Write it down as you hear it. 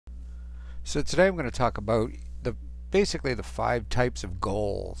So today I'm going to talk about basically the five types of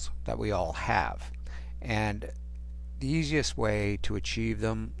goals that we all have, and the easiest way to achieve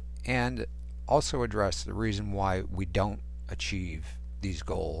them, and also address the reason why we don't achieve these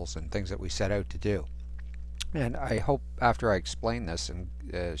goals and things that we set out to do. And I hope after I explain this and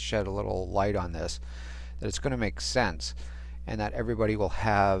shed a little light on this, that it's going to make sense and that everybody will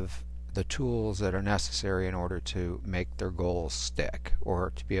have the tools that are necessary in order to make their goals stick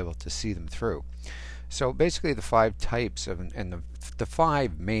or to be able to see them through. So basically the five types of, and the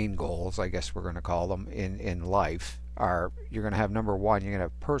five main goals, I guess we're going to call them, in life are, you're going to have number one, you're going to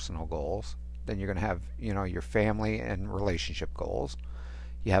have personal goals. Then you're going to have, your family and relationship goals.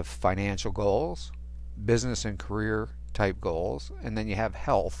 You have financial goals, business and career type goals, and then you have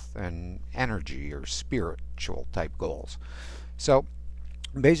health and energy or spiritual type goals. So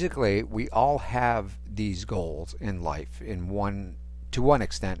basically we all have these goals in life to one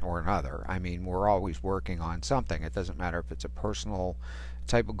extent or another. I mean, we're always working on something. It doesn't matter if it's a personal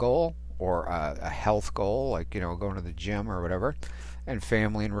type of goal or a health goal, like going to the gym or whatever. And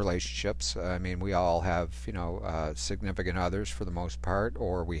family and relationships. I mean, we all have significant others for the most part,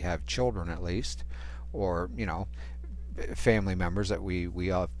 or we have children at least, or family members that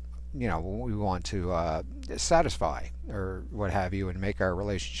we all we want to satisfy or what have you, and make our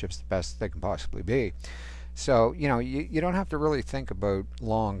relationships the best they can possibly be. So you don't have to really think about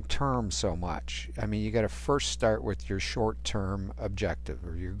long term so much. I mean, you got to first start with your short term objective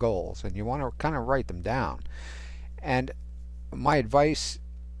or your goals, and you want to kind of write them down. And my advice,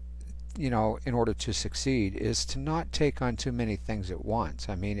 in order to succeed, is to not take on too many things at once.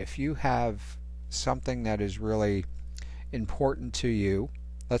 I mean, if you have something that is really important to you,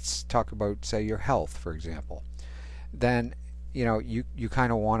 let's talk about, say, your health, for example, then you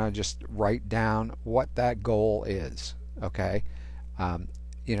kind of want to just write down what that goal is. Okay,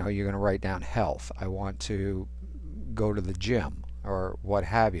 you're going to write down health. I want to go to the gym or what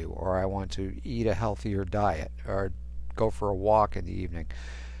have you, or I want to eat a healthier diet or go for a walk in the evening,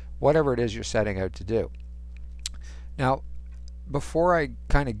 whatever it is you're setting out to do. Now, before I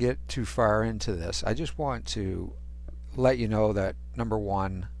kind of get too far into this, I just want to let you know that number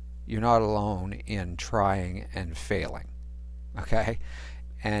one, you're not alone in trying and failing. Okay?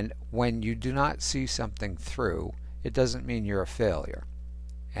 And when you do not see something through, it doesn't mean you're a failure.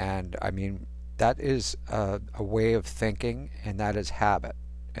 And I mean, that is a way of thinking, and that is habit.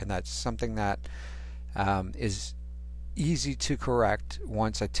 And that's something that is easy to correct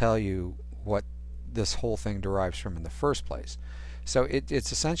once I tell you what this whole thing derives from in the first place. So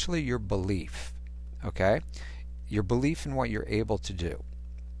it's essentially your belief, okay? Your belief in what you're able to do.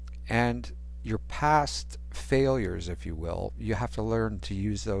 And your past failures, if you will, you have to learn to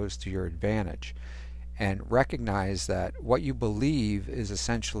use those to your advantage and recognize that what you believe is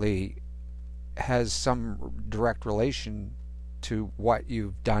essentially has some direct relation to what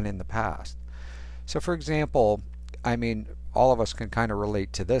you've done in the past. So for example, I mean, all of us can kind of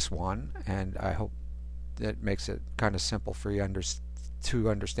relate to this one, and I hope that makes it kind of simple for you to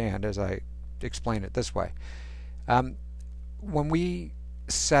understand as I explain it this way. When we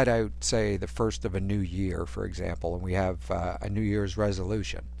set out, say, the first of a new year, for example, and we have a New Year's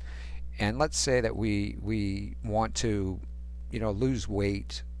resolution, and let's say that we want to, lose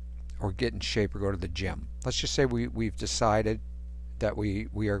weight or get in shape or go to the gym. Let's just say we've decided that we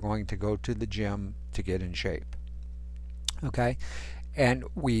are going to go to the gym to get in shape. Okay, and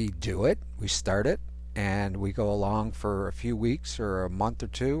we do it, we start it, and we go along for a few weeks or a month or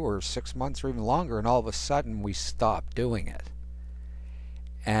two or 6 months or even longer, and all of a sudden we stop doing it.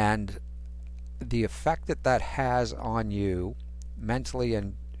 And the effect that has on you mentally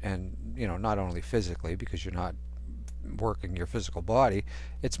and not only physically, because you're not working your physical body,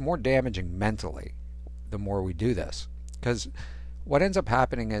 it's more damaging mentally the more we do this. Because what ends up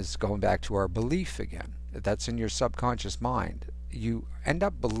happening is, going back to our belief again, that's in your subconscious mind, you end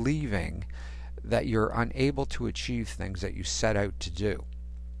up believing that you're unable to achieve things that you set out to do.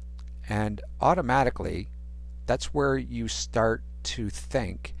 And automatically, that's where you start to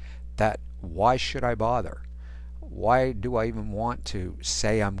think that, why should I bother? Why do I even want to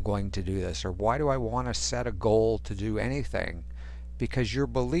say I'm going to do this? Or why do I want to set a goal to do anything? Because your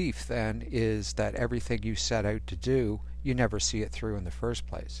belief then is that everything you set out to do, you never see it through in the first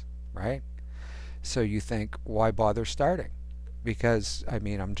place, right? So you think, why bother starting? Because, I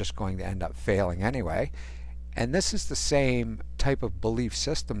mean, I'm just going to end up failing anyway. And this is the same type of belief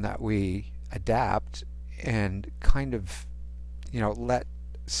system that we adapt and kind of, let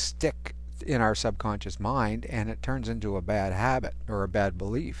stick in our subconscious mind, and it turns into a bad habit or a bad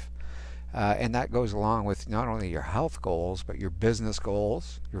belief. And that goes along with not only your health goals, but your business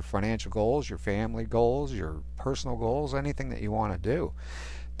goals, your financial goals, your family goals, your personal goals, anything that you want to do.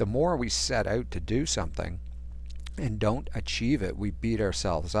 The more we set out to do something and don't achieve it, we beat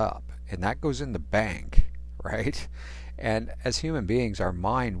ourselves up. And that goes in the bank, right? And as human beings, our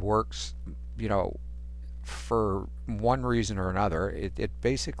mind works, for one reason or another. It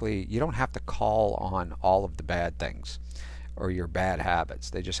basically, you don't have to call on all of the bad things or your bad habits.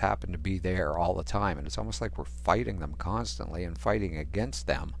 They just happen to be there all the time, and it's almost like we're fighting them constantly and fighting against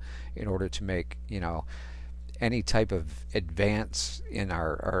them in order to make any type of advance in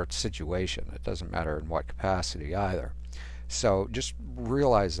our situation. It doesn't matter in what capacity either. So just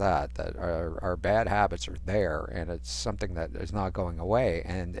realize that our bad habits are there, and it's something that is not going away,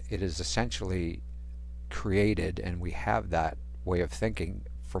 and it is essentially created, and we have that way of thinking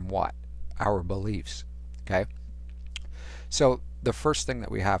from what? Our beliefs. Okay? So the first thing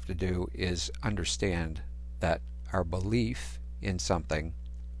that we have to do is understand that our belief in something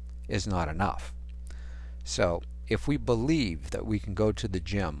is not enough. So if we believe that we can go to the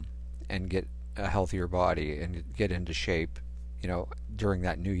gym and get a healthier body and get into shape, during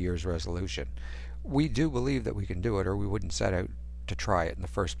that New Year's resolution, we do believe that we can do it, or we wouldn't set out to try it in the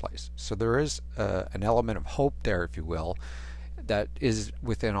first place. So there is an element of hope there, if you will, that is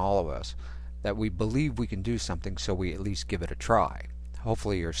within all of us, that we believe we can do something, so we at least give it a try.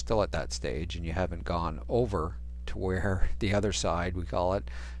 Hopefully you're still at that stage and you haven't gone over to where the other side, we call it,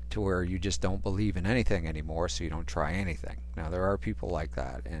 to where you just don't believe in anything anymore, so you don't try anything. Now there are people like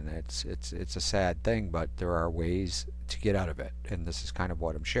that, and it's a sad thing, but there are ways to get out of it, and this is kind of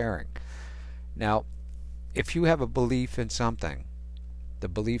what I'm sharing. Now, if you have a belief in something, the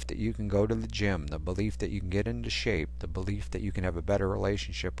belief that you can go to the gym, the belief that you can get into shape, the belief that you can have a better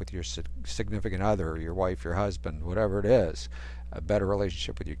relationship with your significant other, your wife, your husband, whatever it is, a better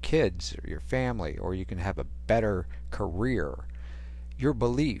relationship with your kids or your family, or you can have a better career, your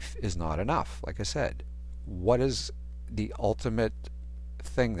belief is not enough. Like I said, what is the ultimate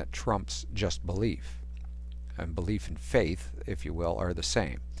thing that trumps just belief? And belief and faith, if you will, are the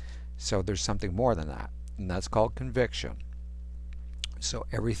same. So there's something more than that, and that's called conviction. So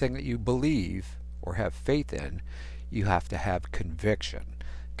everything that you believe or have faith in, you have to have conviction.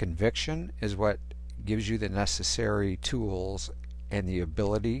 Conviction is what gives you the necessary tools and the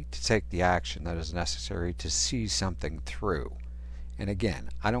ability to take the action that is necessary to see something through. And again,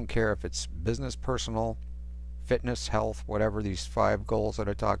 I don't care if it's business, personal, fitness, health, whatever, these 5 goals that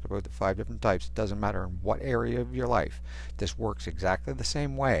I talked about, the 5 different types, it doesn't matter in what area of your life. This works exactly the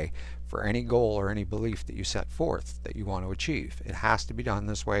same way for any goal or any belief that you set forth that you want to achieve. It has to be done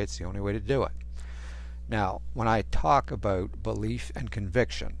this way. It's the only way to do it. Now, when I talk about belief and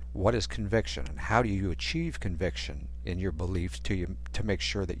conviction, what is conviction and how do you achieve conviction in your beliefs to make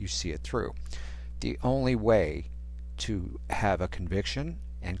sure that you see it through? The only way to have a conviction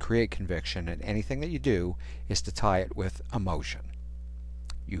and create conviction in anything that you do is to tie it with emotion.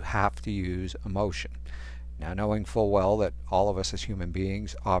 You have to use emotion. Now, knowing full well that all of us as human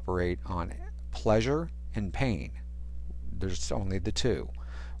beings operate on pleasure and pain. There's only the two,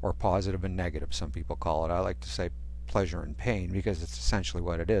 or positive and negative, some people call it. I like to say pleasure and pain because it's essentially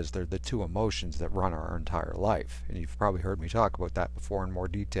what it is. They're the two emotions that run our entire life. And you've probably heard me talk about that before in more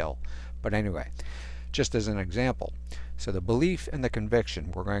detail. But anyway, just as an example. So the belief and the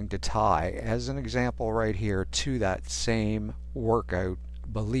conviction we're going to tie as an example right here to that same workout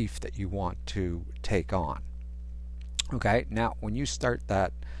belief that you want to take on. Okay, now when you start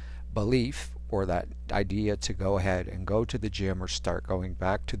that belief or that idea to go ahead and go to the gym or start going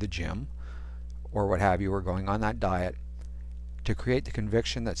back to the gym or what have you, or going on that diet, to create the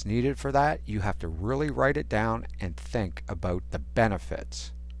conviction that's needed for that, you have to really write it down and think about the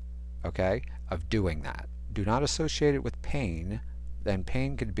benefits, okay, of doing that. Do not associate it with pain. Then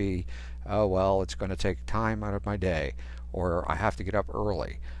pain could be, oh well, it's going to take time out of my day, or I have to get up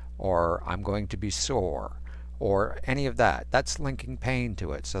early, or I'm going to be sore, or any of that. That's linking pain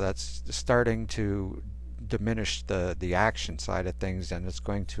to it. So that's starting to diminish the action side of things, and it's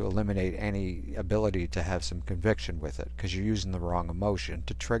going to eliminate any ability to have some conviction with it because you're using the wrong emotion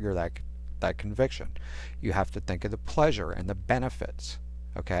to trigger that conviction. You have to think of the pleasure and the benefits,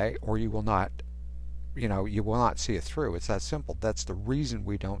 okay, or you will not see it through. It's that simple. That's the reason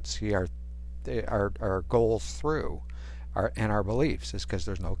we don't see our goals through, and our beliefs, is because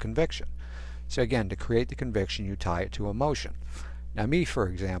there's no conviction. So again, to create the conviction, you tie it to emotion. Now me, for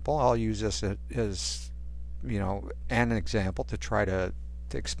example, I'll use this as an example to try to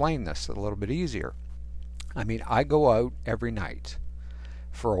explain this a little bit easier. I mean, I go out every night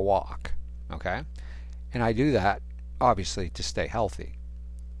for a walk, okay, and I do that obviously to stay healthy.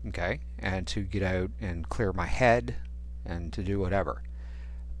 okay, and to get out and clear my head and to do whatever.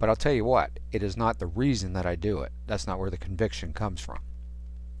 But I'll tell you what, it is not the reason that I do it. That's not where the conviction comes from.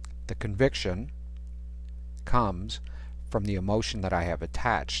 The conviction comes from the emotion that I have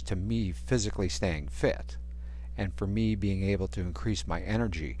attached to me physically staying fit, and for me being able to increase my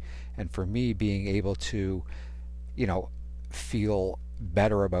energy, and for me being able to, feel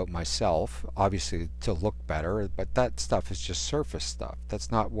better about myself, obviously to look better, but that stuff is just surface stuff. That's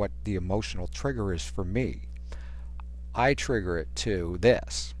not what the emotional trigger is for me. I trigger it to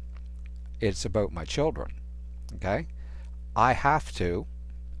this. It's about my children, okay? I have to,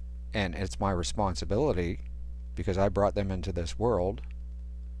 and it's my responsibility, because I brought them into this world,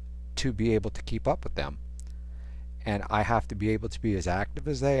 to be able to keep up with them. And I have to be able to be as active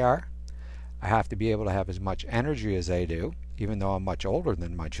as they are. I have to be able to have as much energy as they do, even though I'm much older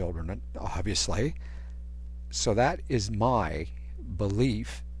than my children, obviously. So that is my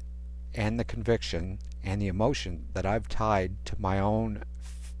belief and the conviction and the emotion that I've tied to my own,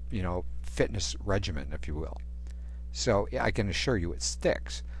 fitness regimen, if you will. So I can assure you it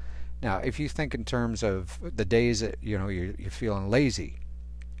sticks. Now, if you think in terms of the days that, you're feeling lazy,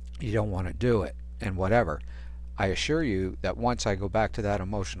 you don't want to do it, and whatever, I assure you that once I go back to that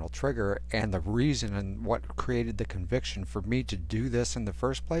emotional trigger and the reason and what created the conviction for me to do this in the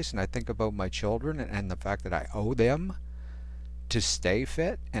first place, and I think about my children and the fact that I owe them to stay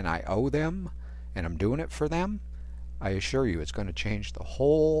fit, and I owe them, and I'm doing it for them, I assure you it's going to change the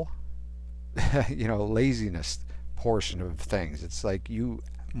whole, laziness portion of things. It's like you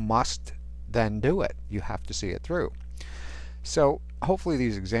must then do it. You have to see it through. So hopefully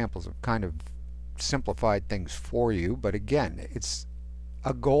these examples have kind of simplified things for you, but again, it's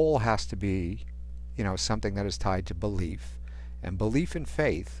a goal has to be, something that is tied to belief, and belief and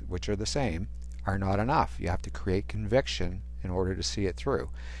faith, which are the same, are not enough. You have to create conviction in order to see it through.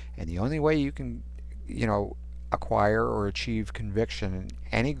 And the only way you can, acquire or achieve conviction in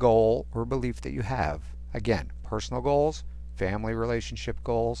any goal or belief that you have, again, personal goals, family relationship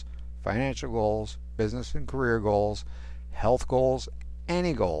goals, financial goals, business and career goals, health goals,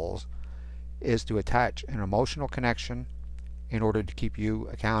 any goals, is to attach an emotional connection in order to keep you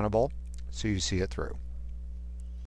accountable so you see it through.